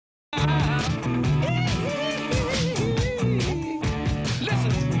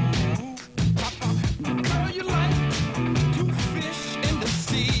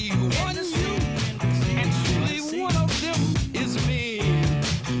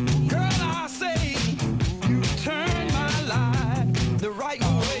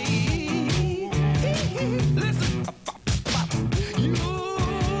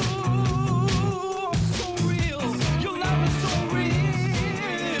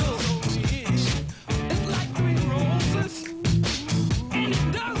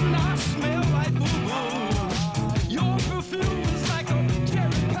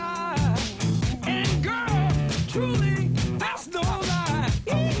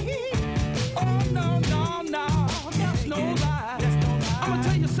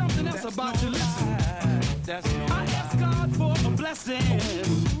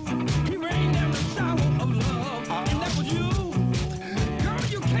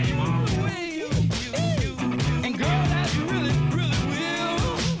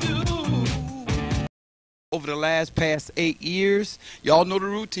over the past 8 years. Y'all know the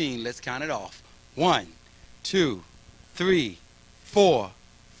routine. Let's count it off. 1, 2, 3, 4,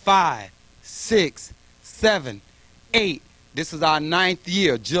 5, 6, 7, 8. This is our 9th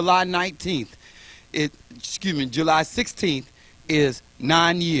year, July 19th. July 16th is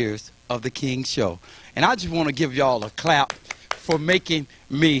 9 years of the King Show. And I just want to give y'all a clap for making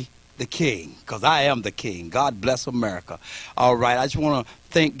me the king, because I am the king. God bless America. All right, I just want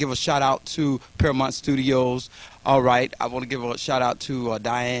to give a shout out to Paramount Studios. All right, I want to give a shout out to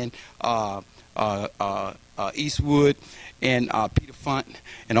Diane Eastwood and Peter Funt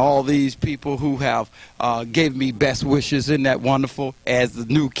and all these people who have gave me best wishes. Isn't that wonderful? As the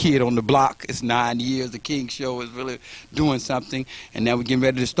new kid on the block, it's 9 years. The King Show is really doing something. And now we're getting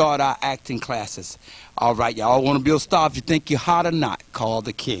ready to start our acting classes. All right, y'all want to be a star. If you think you're hot or not, call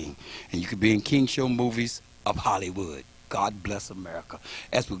the King. And you could be in King Show movies of Hollywood. God bless America.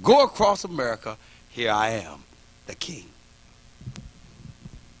 As we go across America, here I am, the King.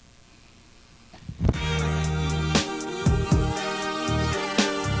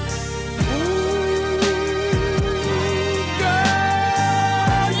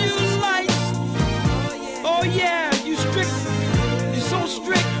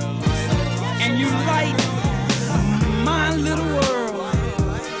 And you light my little world.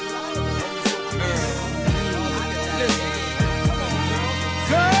 Listen.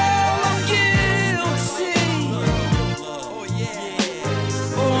 Girl, I'm guilty.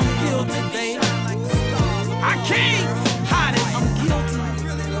 Oh, I'm guilty, babe. I can't hide it. I'm guilty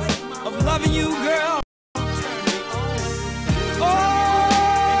of loving you, girl. Oh,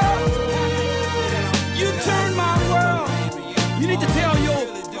 you turned my world. You need to tell your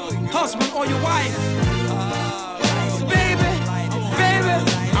husband or your wife, baby,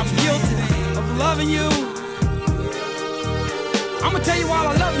 I'm guilty of loving you. I'm gonna tell you why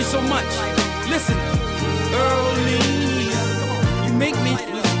I love you so much. Listen, early, you make me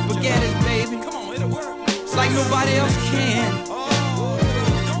spaghetti, baby. It's like nobody else can.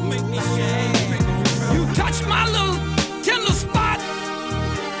 You touch my little tender spot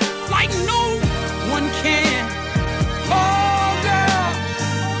like no one can.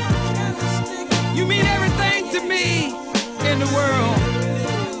 You mean everything to me in the world.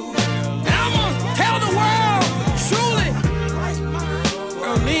 And I'm gonna tell the world, truly,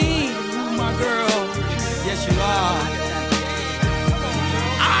 Earlene, you my girl. Yes, you are.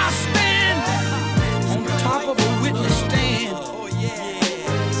 I stand on top of a witness stand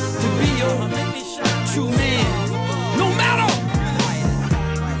to be your true man. No matter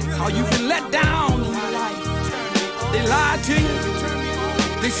how you've been let down in your life, they lied to you.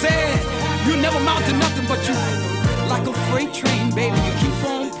 They said you never amount to nothing, but you like a freight train, baby. You keep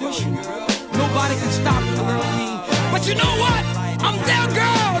on pushing. Nobody can stop you, Earlene. But you know what? I'm their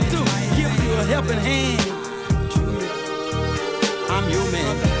girl to give you a helping hand. I'm your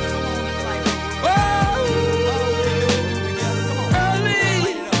man. Oh,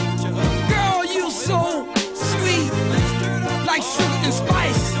 Earlene, girl, you so sweet, like sugar and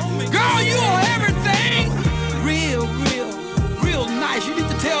spice. Girl, you are everything. Real nice. You need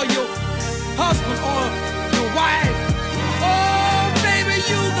to tell your husband or your wife, oh baby,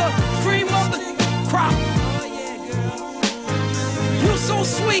 you the cream of the crop. You so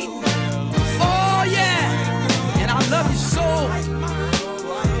sweet, oh yeah, and I love you so.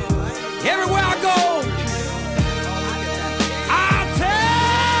 Everywhere I go, I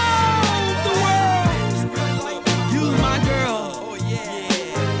tell the world, you're my girl.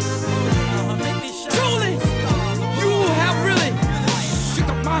 Truly, you have really shook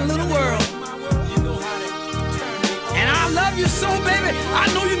up my little world. Love you so, baby. I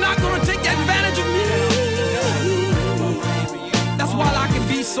know you're not gonna take advantage of me. That's why I can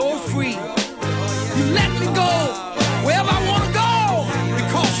be so free. You let me go wherever I wanna go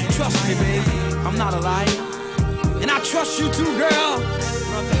because you trust me, baby. I'm not a liar, and I trust you too, girl.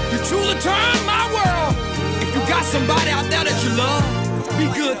 You truly turn my world. If you got somebody out there that you love, be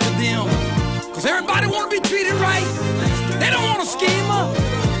good to them. Cause everybody wanna be treated right. They don't want a schemer.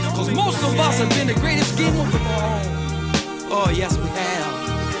 Cause most of us have been the greatest schemer of all. Oh, yes, we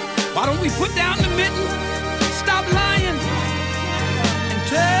have. Why don't we put down the mitten, stop lying, and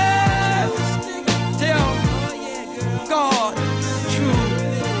tell God the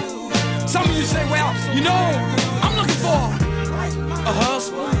truth. Some of you say, well, you know, I'm looking for a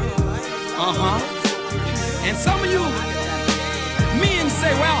husband. And some of you men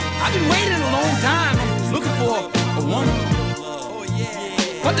say, well, I've been waiting a long time. I'm looking for a woman.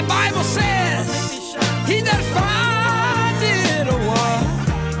 But the Bible says, he that findeth a wife,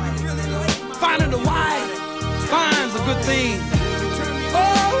 finding a wife, finds a good thing.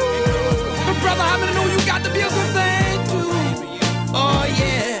 Oh, but brother, how many know you got to be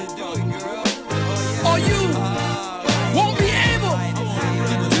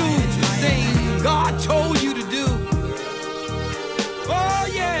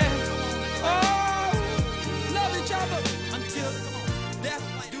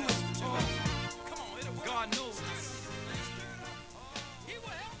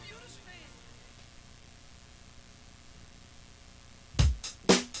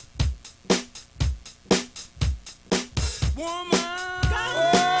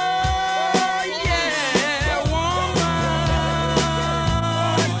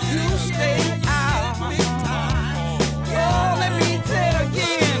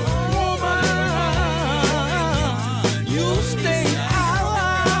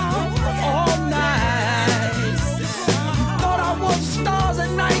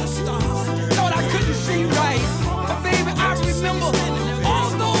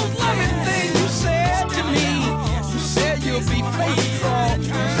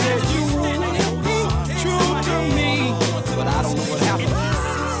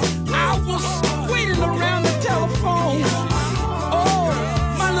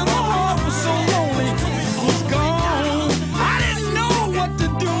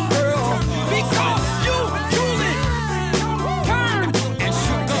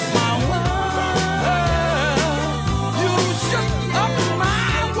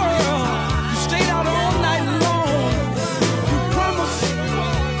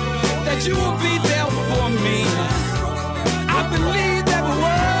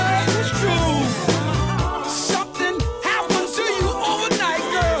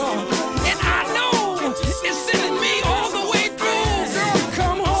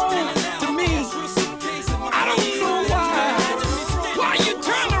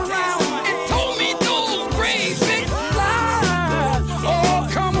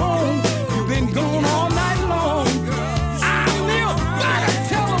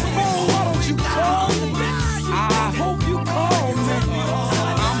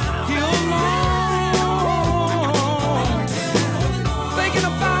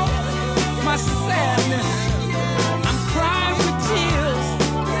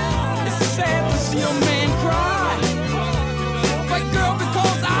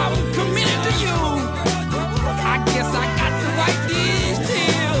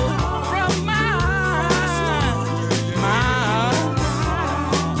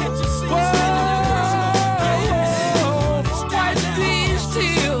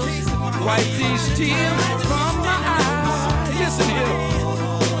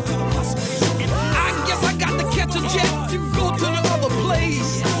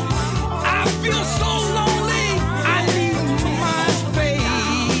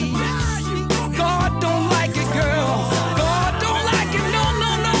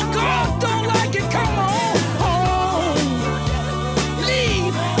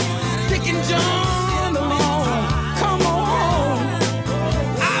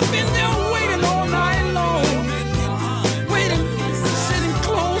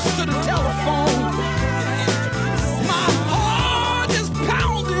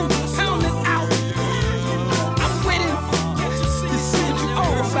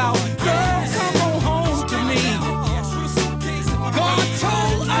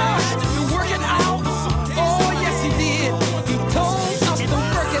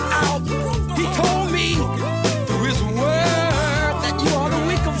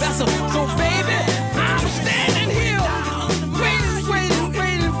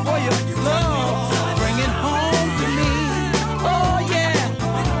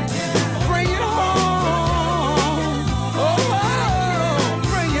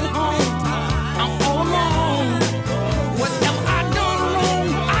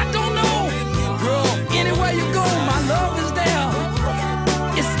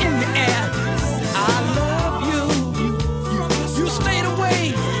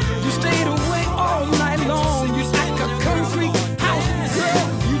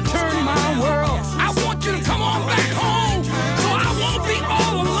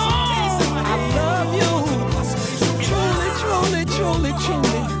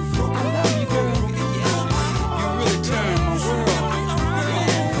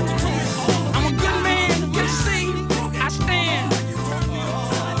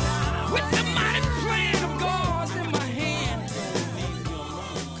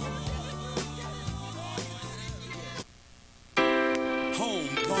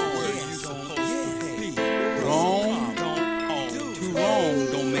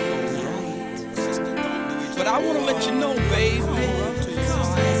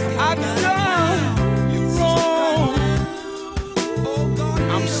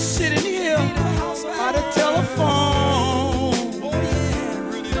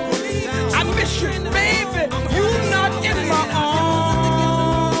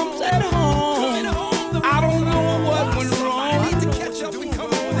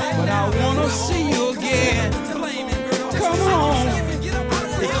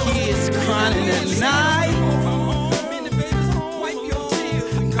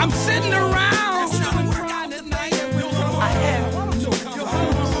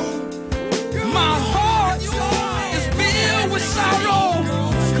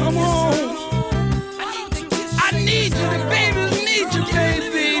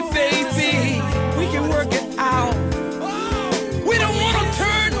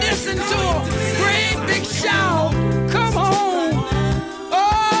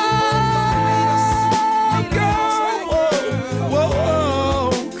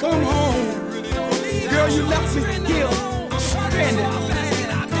you left me here stranded.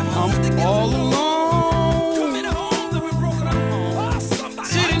 I'm all alone,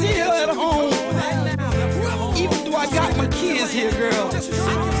 sitting here at home. Even though I got my kids here, girl.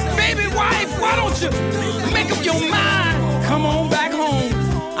 Baby wife, why don't you make up your mind? Come on back home.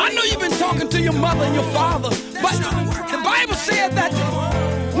 I know you've been talking to your mother and your father, but the Bible said that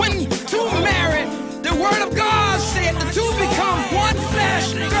when two marry, the word of God said the two become one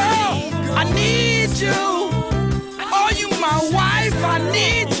flesh. Girl, I need you. Are you my wife? I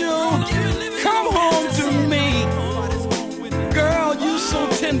need you. Come home to me. Girl, you so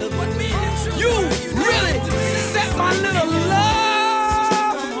tender. You really set my little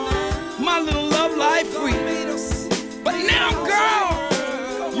love life free. But now, girl,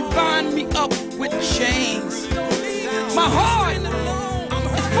 you bind me up with chains. My heart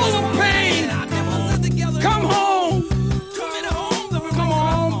is full of pain. Come home. Come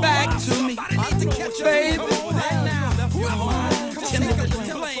on back to me, baby.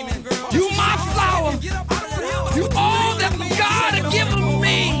 You my flower. You all that God has given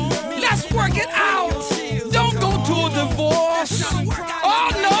me. Let's work it out. Don't go to a divorce. Oh,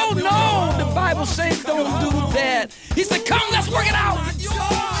 no. The Bible says don't do that. He said, come, let's work it out.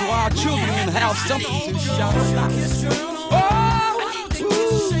 So our children can have something to shout about.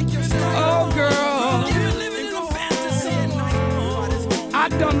 Oh, girl. I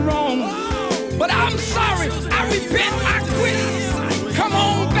done wrong. But I'm sorry. I repent. I quit. Come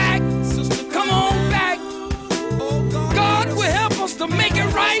on back. Come on back. God will help us to make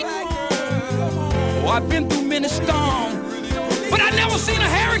it right. Oh, I've been through many storms, but I never seen a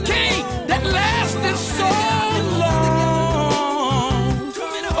hurricane that lasted so long.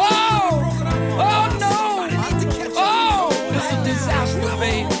 Oh no. Oh, it's a disaster,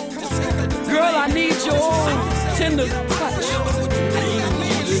 babe. Girl, I need your tender touch.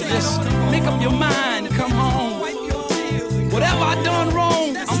 Just make up your mind, come home. Whatever I done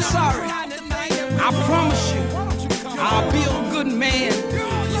wrong, I'm sorry. I promise you, I'll be a good man.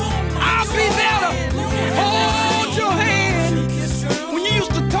 I'll be there to hold your hand. When you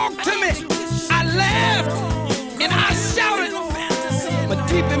used to talk to me, I laughed and I shouted. But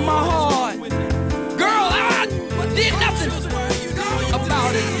deep in my heart, girl, I did nothing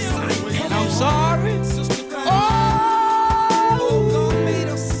about it. And I'm sorry.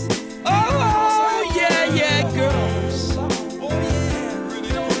 Oh, yeah, girl.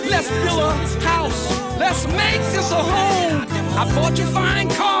 Let's build a house. Let's make this a home. I bought you fine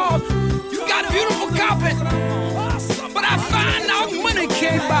cars. You got beautiful carpet. But I find out money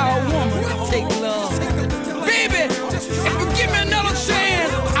can't buy a woman to take love. Baby, if you give me another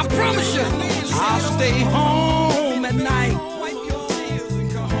chance, I promise you, I'll stay home at night.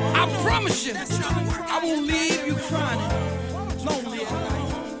 I promise you, I won't leave you crying lonely at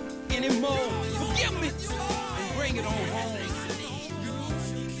night anymore. Forgive me and bring it on home.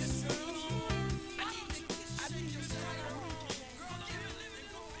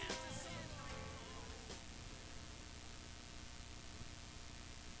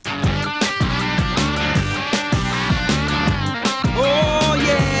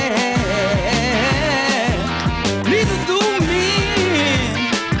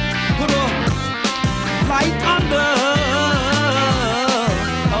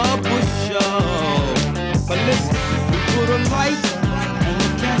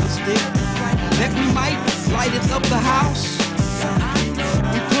 Lighted up the house.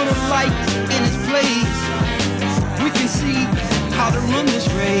 We put a light in its place. We can see how to run this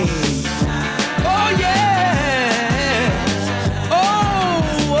race. Oh yeah. Oh,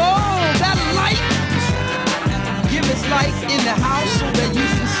 that light. Give us light in the house so that you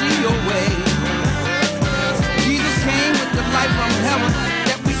can see your way. Jesus came with the light from heaven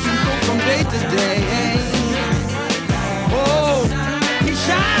that we can go from day to day. Oh, he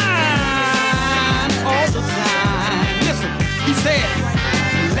shines all the time. Listen, he said,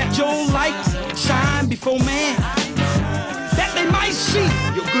 let your light shine before man, that they might see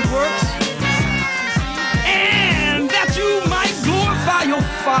your good works, and that you might glorify your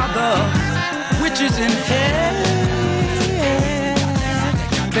Father which is in heaven.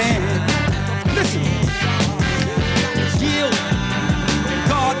 Listen, give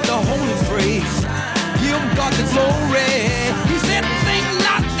God the holy praise, give God the glory. He said, think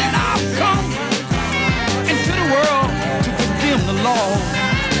not that I've come into the world to condemn the law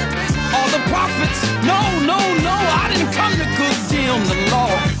or the prophets. No, I didn't come to condemn the law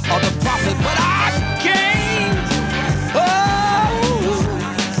or the prophets, but I came,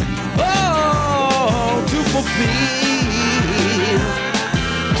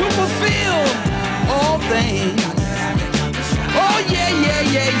 to fulfill all things. Oh yeah.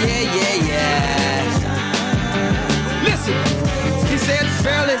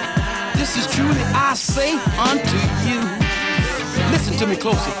 say unto you, listen to me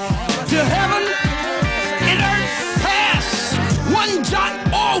closely, till heaven and earth pass, one jot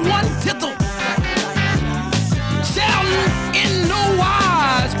or one tittle shall in no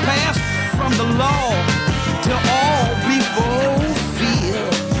wise pass from the law till all be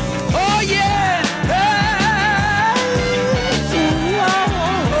fulfilled. Oh yeah,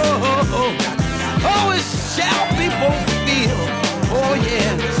 oh it shall be fulfilled. Oh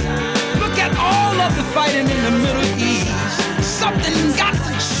yeah. Look at all of the fighting in the Middle East. Something got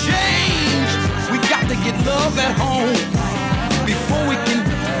to change. We got to get love at home before we can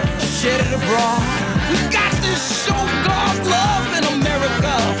shed it abroad. We got to show God's love in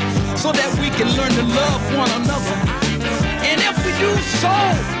America so that we can learn to love one another. And if we do so,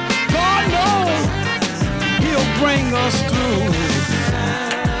 God knows He'll bring us through.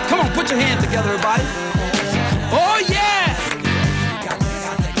 Come on, put your hands together, everybody. Oh yeah.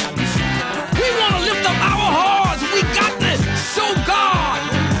 We want to lift up our hearts. We got to show God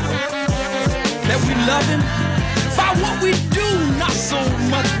that we love Him by what we do, not so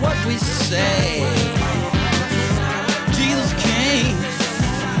much what we say. Jesus came.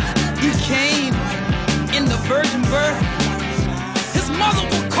 He came in the virgin birth. His mother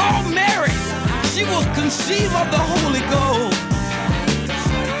was called Mary. She was conceived of the Holy Ghost.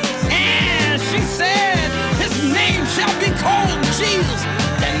 And she said, His name shall be called Jesus.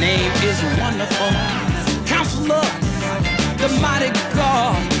 That name is wonderful. Counselor, the mighty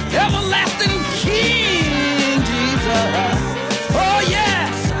God, everlasting King Jesus. Oh yeah,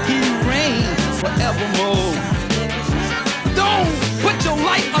 He reigns forevermore. Don't put your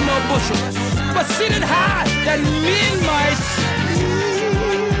light under a bushel, but sit it high that men might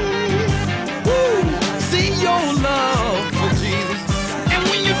see your love for Jesus. And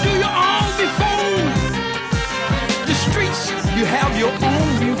when you do your own before the streets, you have your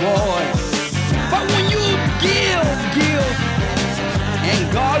own reward. But when you give,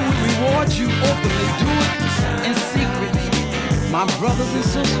 and God will reward you openly, do it in secret. My brothers and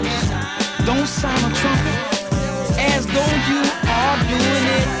sisters, don't sound a trumpet as though you are doing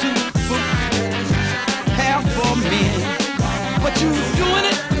it to prepare for men. But you doing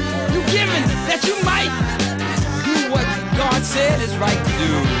it, you giving that you might do what God said is right to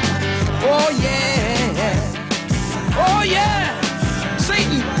do. Oh yeah, oh yeah.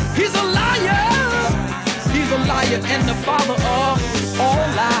 Satan, he's a liar. He's a liar and the father of all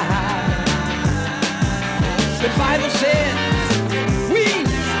lies. The Bible said we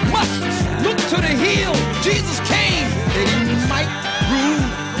must look to the hill. Jesus came that He might rule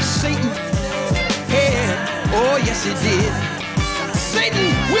Satan's head. Oh yes He did. Satan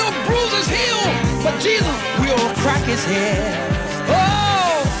will bruise his heel, but Jesus will crack his head.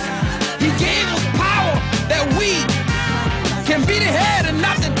 Oh, He gave us power that we can be the head and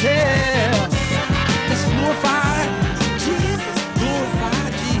not the tail. Let's glorify Jesus,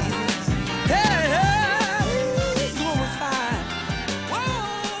 glorify Jesus. Hey, hey, glorify.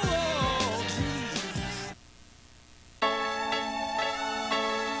 Whoa, Jesus.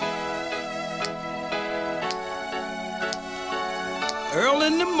 Early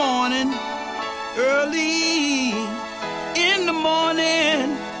in the morning, early in the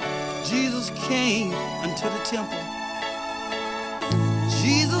morning, Jesus came unto the temple.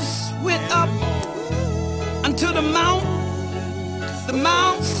 Jesus went up unto the mounts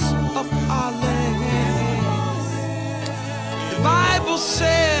of Olives. The Bible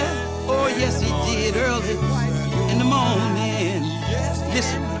said, oh yes He did, early in the morning.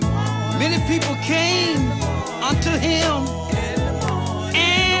 Listen, many people came unto Him,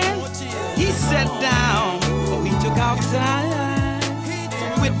 and He sat down. Oh, He took our time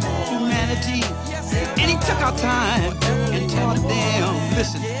with humanity, and He took our time and taught them.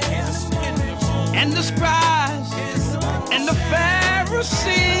 Listen, and the scribes and the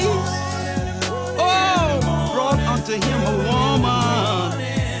Pharisees, oh, brought unto Him a woman.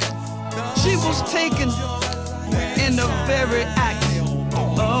 She was taken in the very act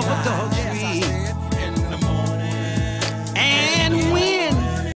of adultery. And when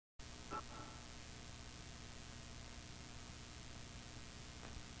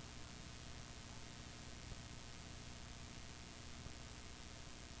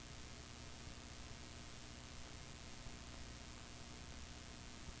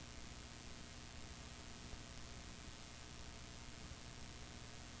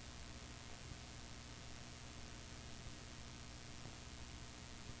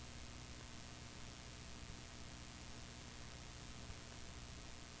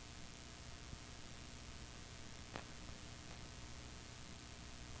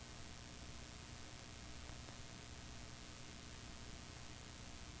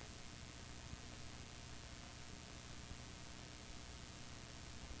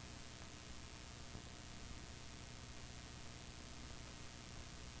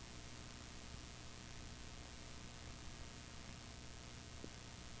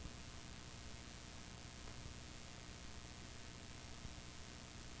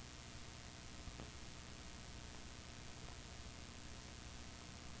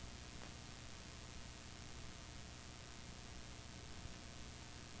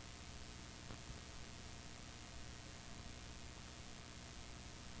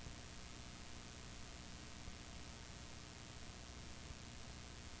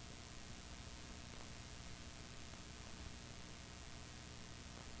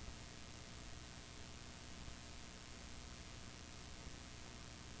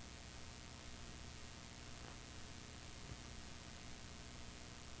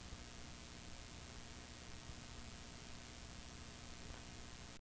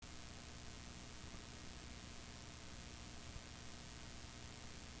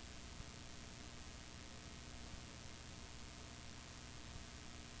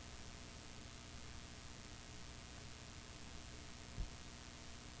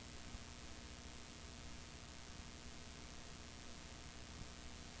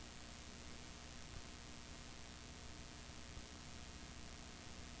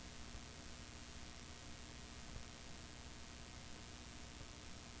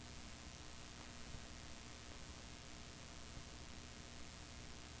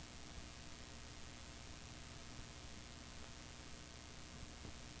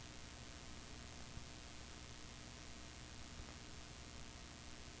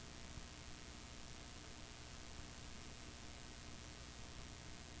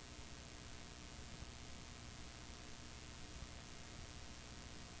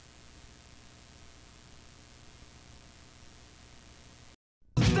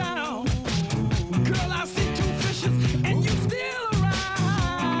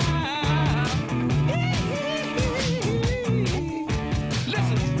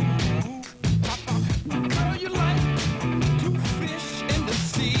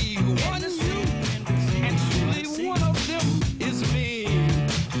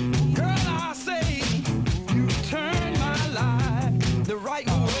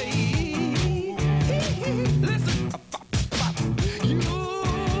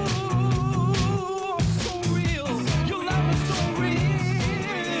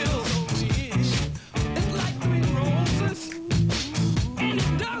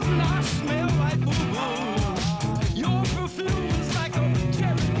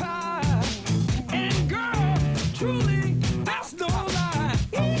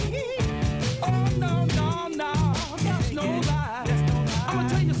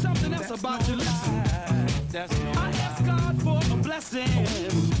about you. Listen, That's no I ask God for a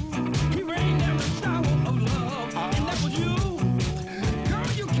blessing.